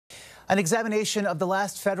An examination of the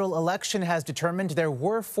last federal election has determined there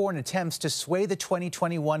were foreign attempts to sway the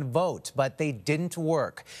 2021 vote, but they didn't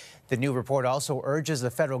work. The new report also urges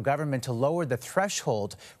the federal government to lower the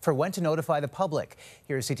threshold for when to notify the public.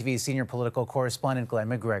 Here's CTV's senior political correspondent Glen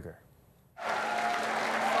McGregor.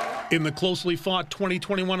 In the closely fought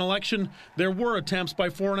 2021 election, there were attempts by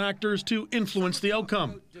foreign actors to influence the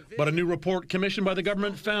outcome. But a new report commissioned by the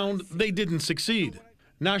government found they didn't succeed.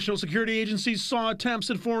 National security agencies saw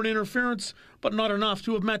attempts at foreign interference, but not enough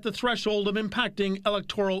to have met the threshold of impacting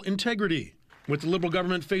electoral integrity. With the Liberal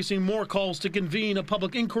government facing more calls to convene a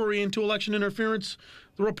public inquiry into election interference,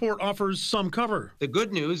 the report offers some cover. The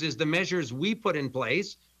good news is the measures we put in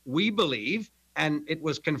place, we believe, and it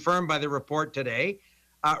was confirmed by the report today,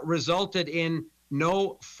 resulted in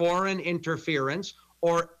no foreign interference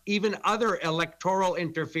or even other electoral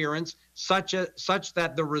interference such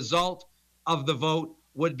that the result of the vote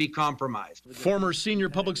would be compromised. Former senior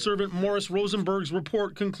public servant Morris Rosenberg's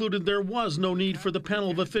report concluded there was no need for the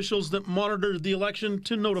panel of officials that monitored the election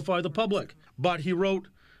to notify the public. But he wrote,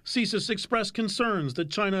 CSIS expressed concerns that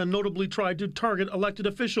China notably tried to target elected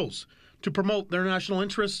officials to promote their national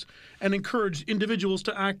interests and encouraged individuals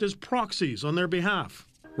to act as proxies on their behalf.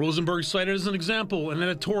 Rosenberg cited as an example an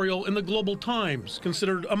editorial in the Global Times,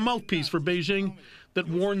 considered a mouthpiece for Beijing, that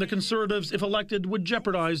warned the Conservatives, if elected, would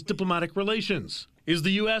jeopardize diplomatic relations. Is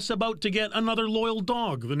the U.S. about to get another loyal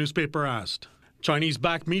dog, the newspaper asked.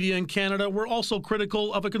 Chinese-backed media in Canada were also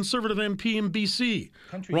critical of a Conservative MP in BC,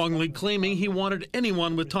 wrongly claiming he wanted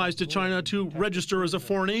anyone with ties to China to register as a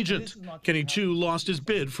foreign agent. Kenny Chu lost his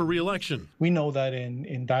bid for re-election. We know that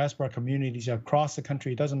in diaspora communities across the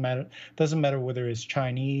country, it doesn't matter whether it's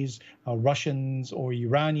Chinese, Russians, or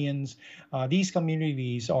Iranians. These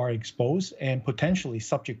communities are exposed and potentially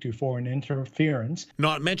subject to foreign interference.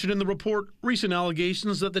 Not mentioned in the report, recent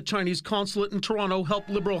allegations that the Chinese consulate in Toronto helped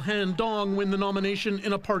Liberal Han Dong win the nomination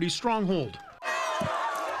in a party stronghold.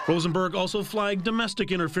 Rosenberg also flagged domestic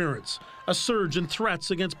interference, a surge in threats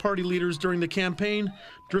against party leaders during the campaign,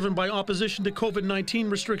 driven by opposition to COVID-19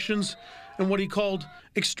 restrictions and what he called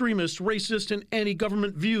extremist, racist, and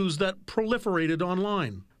anti-government views that proliferated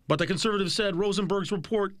online. But the Conservatives said Rosenberg's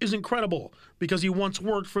report isn't credible because he once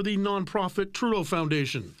worked for the nonprofit Trudeau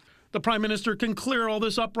Foundation. The Prime Minister can clear all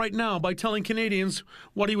this up right now by telling Canadians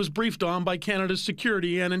what he was briefed on by Canada's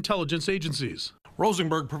security and intelligence agencies.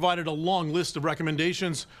 Rosenberg provided a long list of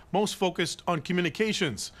recommendations, most focused on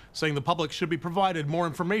communications, saying the public should be provided more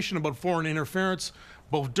information about foreign interference,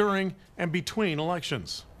 both during and between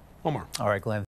elections. Omar. All right, Glenn.